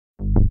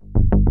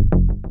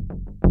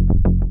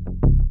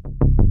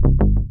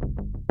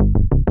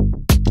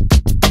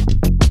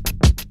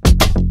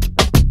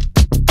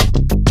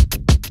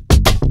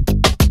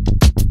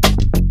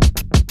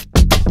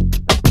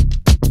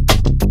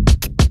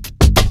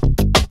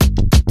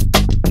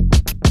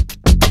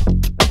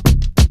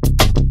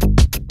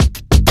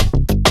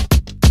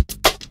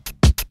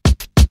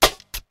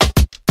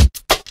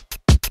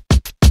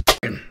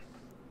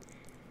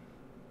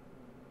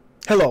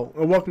Hello,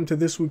 and welcome to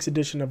this week's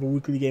edition of a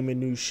weekly gaming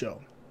news show.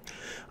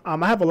 I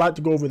have a lot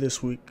to go over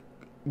this week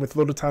with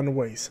little time to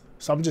waste,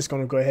 so I'm just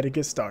going to go ahead and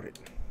get started.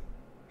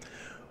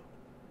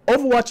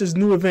 Overwatch's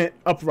new event,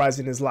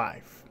 Uprising, is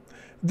live.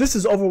 This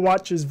is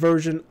Overwatch's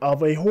version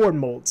of a horde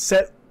mode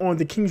set on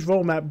the King's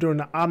Road map during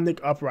the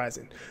Omnic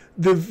Uprising.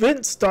 The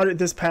event started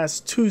this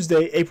past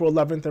Tuesday, April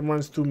 11th, and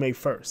runs through May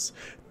 1st.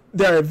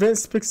 There are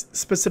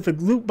event-specific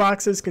loot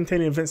boxes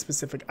containing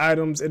event-specific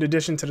items in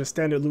addition to the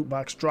standard loot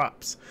box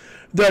drops.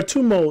 There are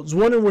two modes,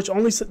 one in which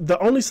the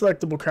only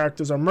selectable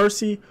characters are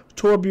Mercy,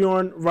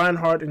 Torbjorn,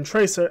 Reinhardt, and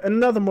Tracer, and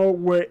another mode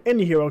where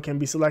any hero can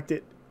be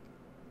selected,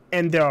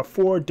 and there are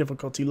 4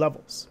 difficulty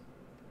levels.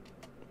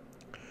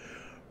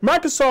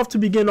 Microsoft to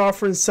begin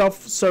offering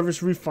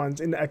self-service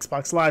refunds in the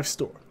Xbox Live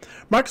Store.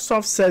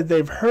 Microsoft said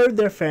they've heard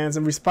their fans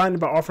and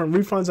responded by offering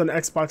refunds on the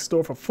Xbox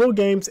Store for full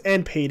games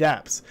and paid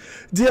apps.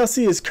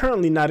 DLC is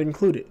currently not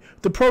included.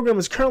 The program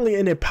is currently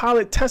in a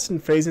pilot testing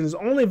phase and is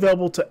only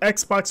available to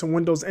Xbox and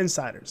Windows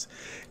insiders.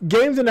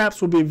 Games and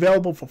apps will be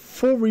available for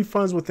full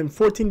refunds within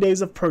 14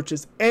 days of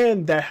purchase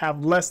and that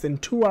have less than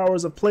 2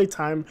 hours of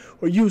playtime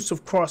or use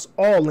across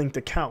all linked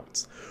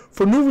accounts.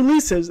 For new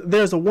releases,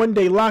 there's a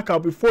 1-day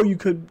lockout before you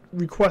could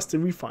request a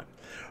refund.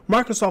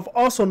 Microsoft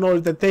also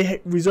noted that they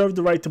reserve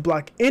the right to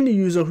block any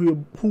user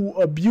who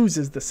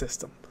abuses the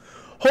system.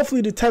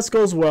 Hopefully the test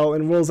goes well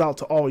and rolls out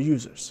to all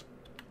users.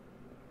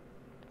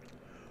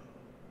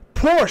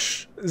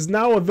 Porsche is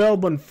now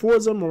available in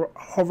Forza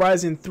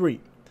Horizon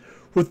 3.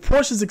 With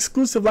Porsche's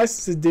exclusive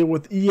licensing deal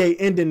with EA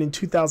ending in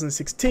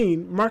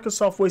 2016,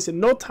 Microsoft wasted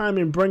no time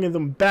in bringing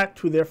them back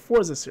to their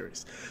Forza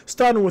series,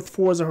 starting with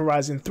Forza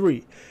Horizon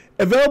 3.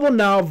 Available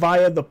now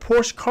via the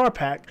Porsche Car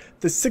Pack,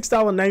 the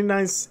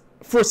 $6.99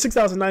 for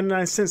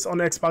 $6.99 on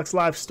the Xbox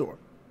Live Store,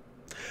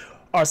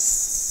 are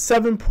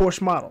 7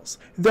 Porsche models.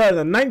 There are the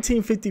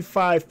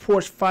 1955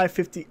 Porsche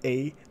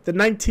 550A, the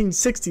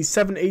 1960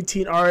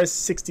 718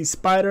 RS60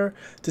 Spider,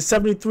 the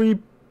 73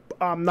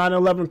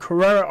 911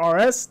 Carrera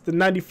RS, the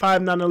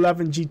 95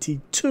 911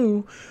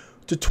 GT2,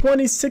 the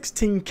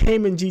 2016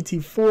 Cayman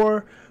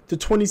GT4, the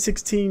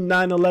 2016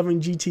 911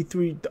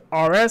 GT3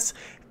 RS,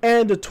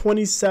 and the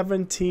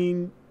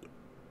 2017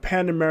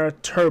 Panamera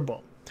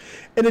Turbo.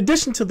 In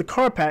addition to the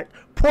car pack,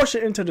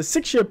 Porsche entered a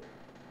 6-year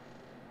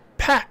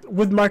pact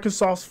with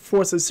Microsoft's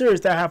Forza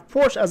series that have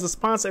Porsche as a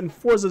sponsor in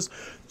Forza's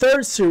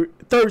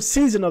third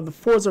season of the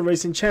Forza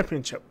Racing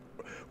Championship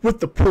with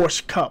the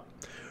Porsche Cup.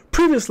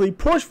 Previously,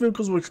 Porsche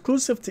vehicles were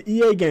exclusive to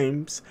EA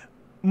games,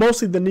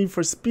 mostly the Need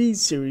for Speed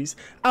series,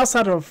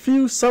 outside of a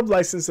few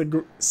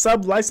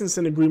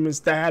sub-licensing agreements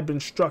that had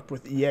been struck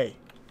with EA.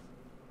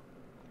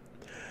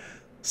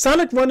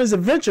 Sonic Runners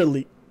Adventure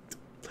leaked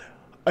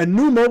a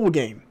new mobile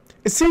game.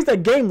 It seems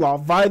that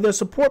Gameloft, via their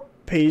support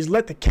page,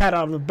 let the cat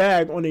out of the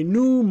bag on a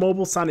new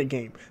mobile Sonic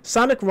game,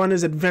 Sonic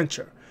Runners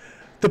Adventure.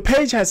 The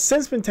page has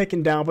since been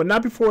taken down, but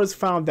not before it's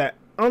found that,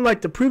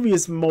 unlike the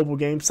previous mobile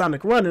game,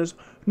 Sonic Runners,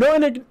 no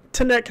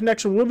internet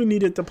connection will be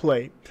needed to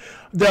play.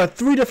 There are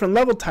 3 different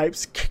level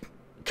types.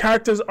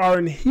 Characters are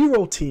in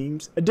hero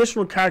teams.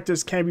 Additional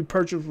characters can be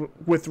purchased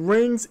with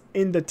rings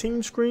in the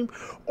team screen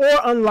or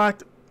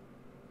unlocked,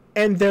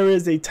 and there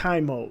is a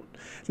time mode.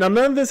 Now,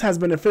 none of this has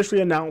been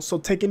officially announced, so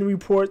take any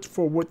reports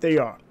for what they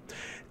are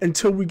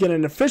until we get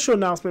an official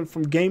announcement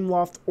from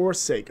Gameloft or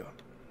Sega.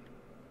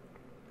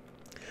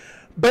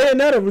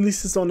 Bayonetta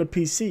releases on the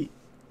PC,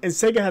 and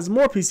Sega has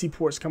more PC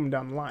ports coming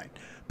down the line.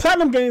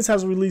 Platinum Games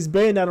has released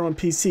Bayonetta on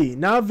PC,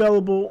 now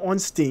available on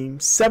Steam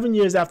 7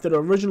 years after the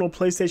original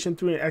PlayStation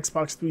 3 and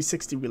Xbox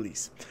 360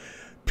 release.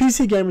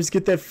 PC gamers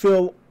get their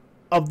fill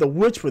of the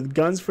witch with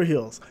guns for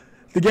heels.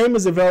 The game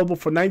is available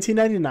for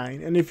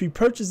 $19.99, and if you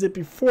purchase it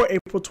before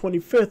April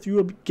 25th, you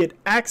will get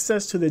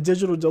access to the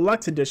Digital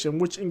Deluxe Edition,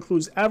 which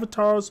includes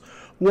avatars,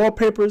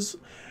 wallpapers,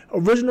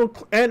 original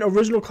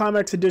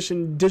Climax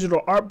Edition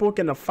digital art book,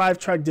 and a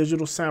 5-track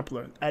digital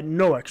sampler at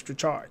no extra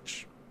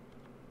charge.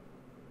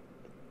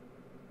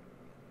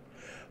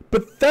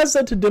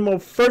 Bethesda to demo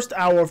first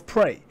hour of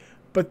Prey.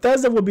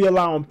 Bethesda will be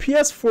allowing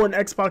PS4 and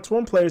Xbox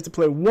One players to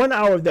play 1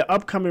 hour of their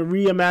upcoming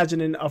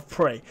reimagining of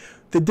Prey.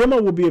 The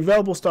demo will be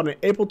available starting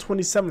April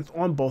 27th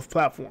on both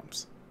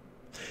platforms.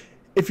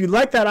 If you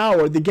like that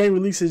hour, the game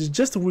releases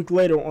just a week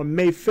later on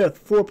May 5th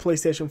for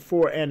PlayStation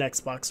 4 and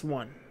Xbox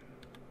One.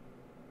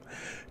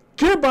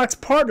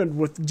 Gearbox partnered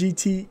with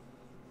G2A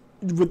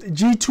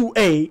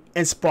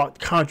and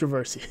sparked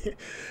controversy.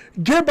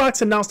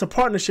 Gearbox announced a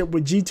partnership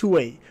with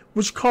G2A,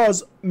 which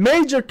caused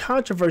major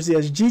controversy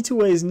as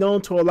G2A is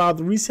known to allow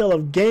the resale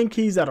of game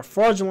keys that are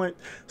fraudulent,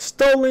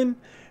 stolen,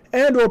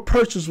 and or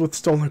purchased with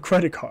stolen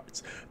credit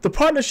cards. The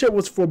partnership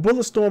was for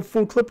Bulletstorm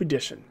Full Clip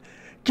Edition.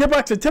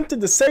 Gearbox attempted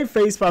to save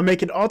face by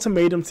making an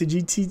ultimatum to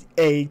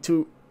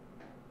GTA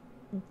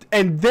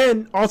and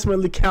then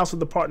ultimately canceled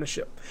the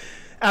partnership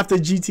after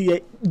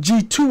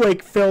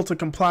G2A failed to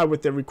comply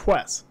with their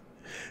request.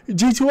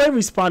 G2A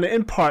responded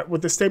in part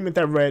with a statement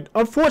that read,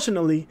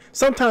 "Unfortunately,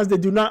 sometimes they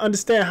do not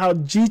understand how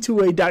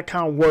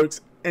G2A.com works,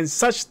 and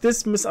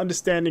this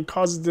misunderstanding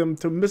causes them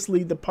to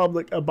mislead the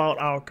public about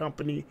our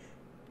company."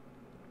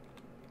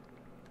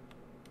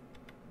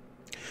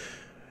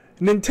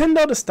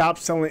 Nintendo to stop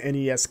selling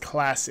NES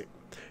Classic.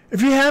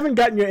 If you haven't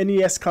gotten your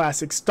NES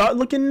Classic, start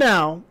looking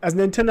now, as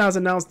Nintendo has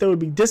announced they will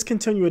be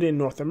discontinuing it in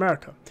North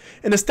America.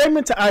 In a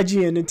statement to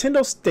IGN,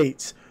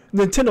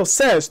 Nintendo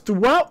says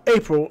throughout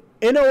April,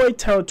 NOA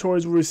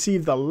territories will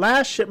receive the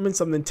last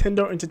shipments of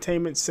Nintendo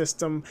Entertainment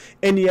System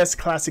NES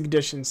Classic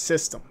Edition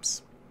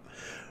systems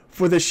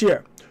for this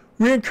year.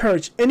 We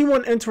encourage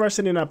anyone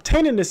interested in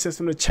obtaining this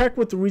system to check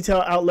with the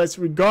retail outlets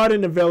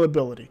regarding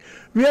availability.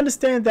 We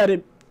understand that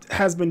it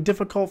has been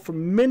difficult for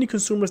many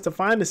consumers to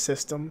find the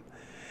system,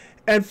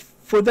 and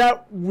for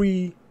that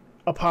we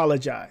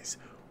apologize.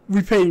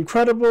 We pay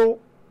close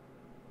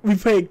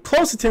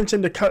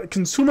attention to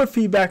consumer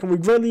feedback, and we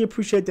greatly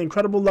appreciate the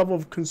incredible level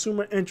of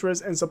consumer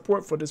interest and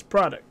support for this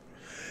product.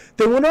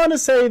 They went on to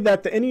say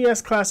that the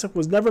NES Classic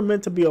was never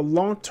meant to be a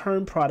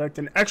long-term product,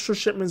 and extra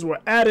shipments were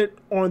added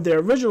on their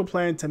original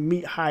plan to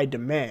meet high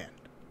demand.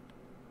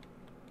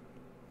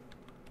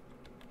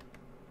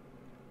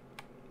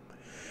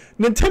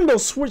 Nintendo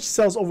Switch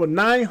sells over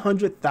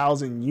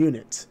 900,000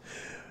 units.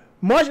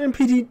 March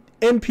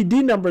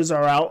NPD numbers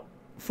are out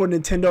for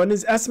Nintendo, and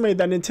it's estimated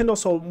that Nintendo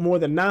sold more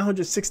than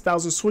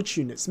 906,000 Switch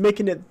units,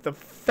 making it the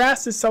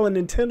fastest selling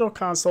Nintendo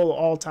console of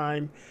all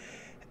time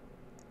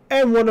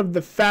and one of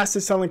the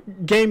fastest selling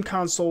game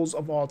consoles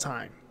of all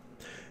time.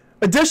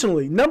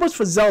 Additionally, numbers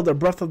for Zelda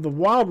Breath of the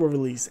Wild were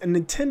released, and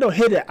Nintendo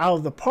hit it out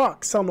of the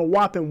park, selling a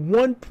whopping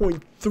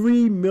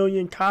 1.3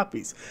 million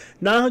copies,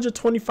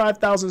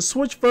 925,000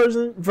 Switch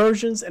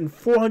versions, and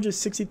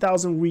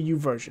 460,000 Wii U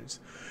versions.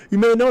 You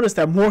may notice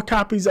that more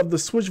copies of the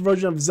Switch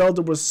version of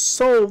Zelda were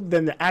sold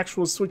than the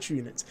actual Switch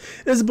units.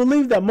 It is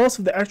believed that most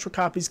of the extra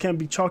copies can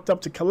be chalked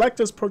up to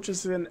collectors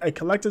purchasing a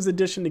collector's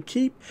edition to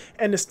keep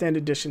and a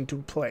standard edition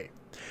to play.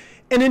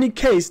 In any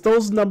case,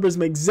 those numbers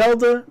make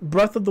Zelda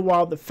Breath of the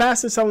Wild the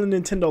fastest selling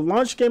Nintendo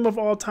launch game of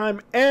all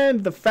time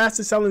and the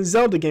fastest selling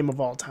Zelda game of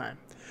all time.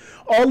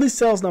 All these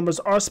sales numbers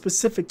are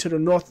specific to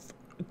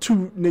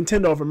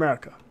Nintendo of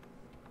America.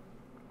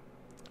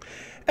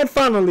 And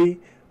finally,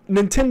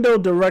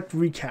 Nintendo Direct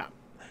recap.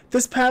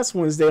 This past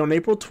Wednesday on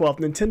April 12th,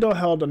 Nintendo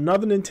held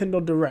another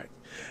Nintendo Direct.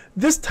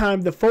 This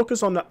time, to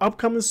focus on the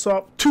upcoming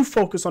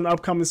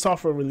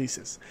software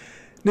releases.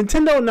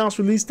 Nintendo announced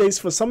release dates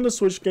for some of the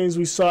Switch games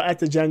we saw at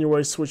the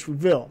January Switch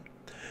reveal.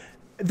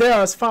 They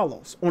are as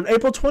follows. On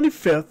April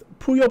 25th,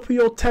 Puyo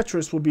Puyo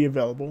Tetris will be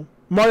available.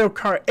 Mario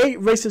Kart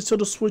 8 races to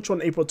the Switch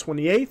on April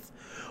 28th.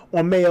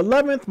 On May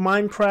 11th,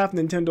 Minecraft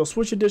Nintendo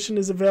Switch Edition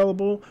is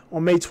available.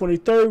 On May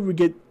 23rd, we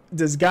get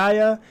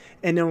Disgaea.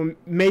 And then on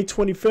May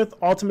 25th,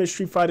 Ultimate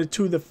Street Fighter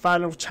 2, the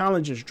final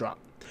challenges drop.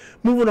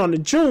 Moving on to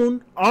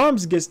June,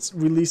 ARMS gets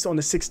released on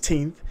the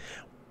 16th.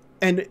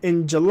 And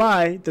in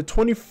July, the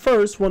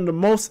 21st, one of the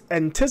most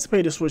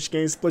anticipated Switch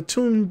games,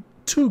 Splatoon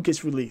 2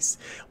 gets released.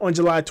 On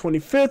July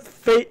 25th,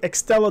 Fate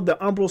Extella the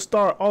Umbral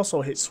Star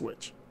also hits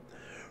Switch.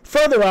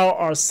 Further out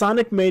are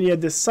Sonic Mania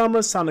this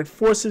summer, Sonic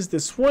Forces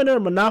this winter,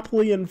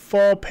 Monopoly in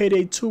fall,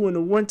 Payday 2 in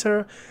the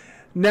winter,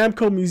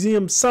 Namco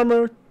Museum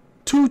summer,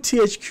 2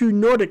 THQ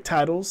Nordic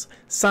titles,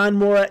 Sign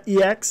Mora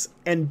EX,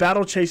 and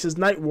Battle Chasers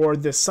Night War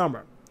this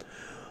summer.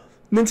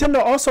 Nintendo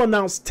also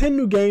announced 10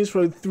 new games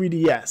for the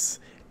 3DS.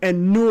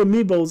 And new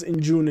amiibos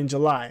in June and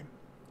July.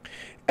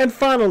 And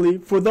finally,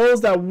 for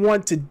those that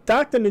want to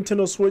dock the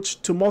Nintendo Switch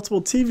to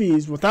multiple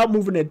TVs without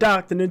moving the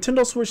dock, the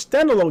Nintendo Switch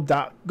standalone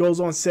dock goes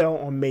on sale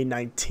on May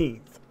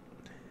 19th.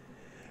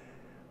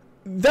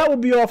 That will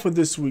be all for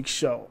this week's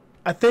show.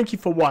 I thank you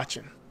for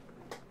watching.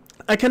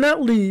 I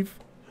cannot leave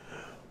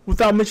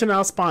without mentioning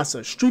our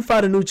sponsor, Street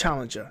Fighter New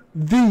Challenger,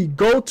 the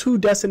go-to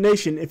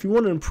destination if you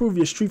want to improve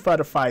your Street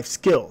Fighter V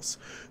skills.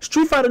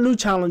 Street Fighter New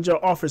Challenger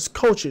offers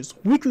coaches,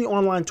 weekly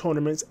online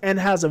tournaments,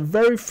 and has a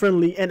very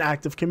friendly and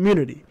active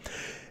community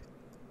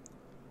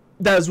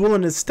that is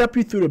willing to step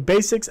you through the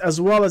basics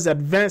as well as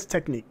advanced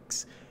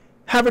techniques.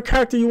 Have a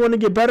character you want to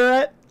get better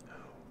at?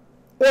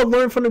 Or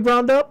learn from the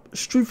ground up?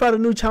 Street Fighter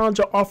New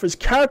Challenger offers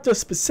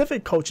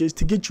character-specific coaches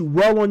to get you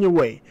well on your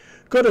way.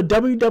 Go to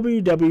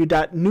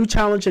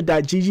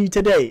www.newchallenger.gg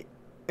today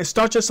and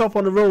start yourself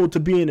on the road to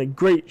being a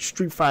great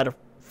Street Fighter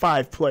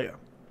V player.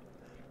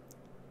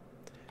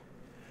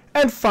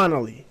 And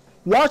finally,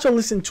 watch or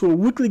listen to a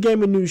weekly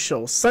gaming news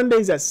show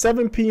Sundays at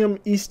 7 p.m.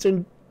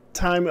 Eastern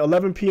Time,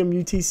 11 p.m.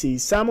 UTC,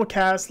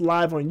 simulcast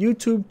live on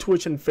YouTube,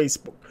 Twitch, and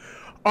Facebook.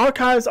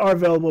 Archives are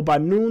available by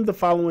noon the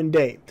following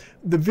day.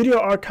 The video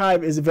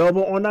archive is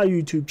available on our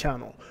YouTube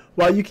channel,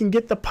 while you can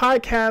get the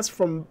podcast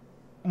from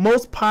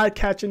most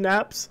podcatching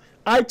apps,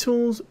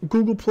 iTunes,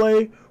 Google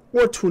Play,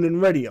 or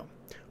TuneIn Radio.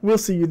 We'll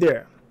see you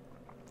there.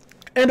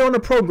 And on a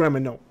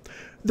programming note,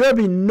 there'll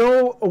be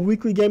no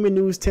weekly gaming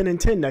news 10 and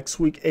 10 next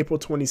week, April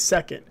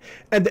 22nd.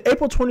 And the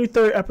April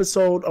 23rd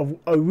episode of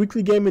a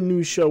weekly gaming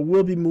news show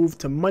will be moved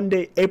to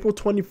Monday, April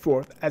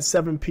 24th at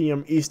 7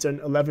 p.m. Eastern,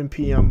 11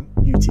 p.m.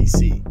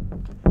 UTC.